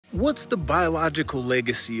what's the biological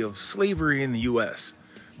legacy of slavery in the U.S.?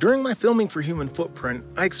 During my filming for Human Footprint,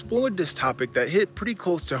 I explored this topic that hit pretty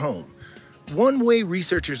close to home. One way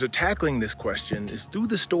researchers are tackling this question is through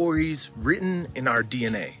the stories written in our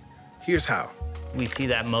DNA. Here's how. We see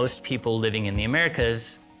that most people living in the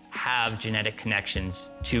Americas have genetic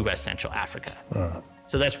connections to West Central Africa.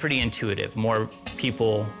 So that's pretty intuitive. More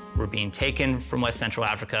people were being taken from West Central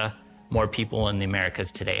Africa. More people in the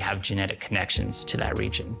Americas today have genetic connections to that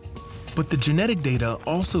region. But the genetic data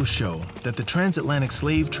also show that the transatlantic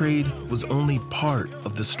slave trade was only part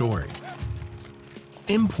of the story.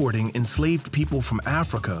 Importing enslaved people from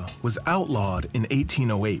Africa was outlawed in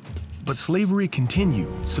 1808, but slavery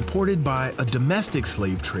continued, supported by a domestic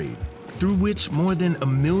slave trade, through which more than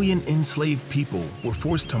 1 million enslaved people were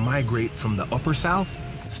forced to migrate from the Upper South,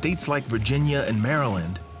 states like Virginia and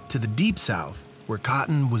Maryland, to the Deep South, where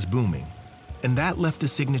cotton was booming. And that left a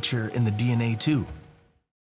signature in the DNA too.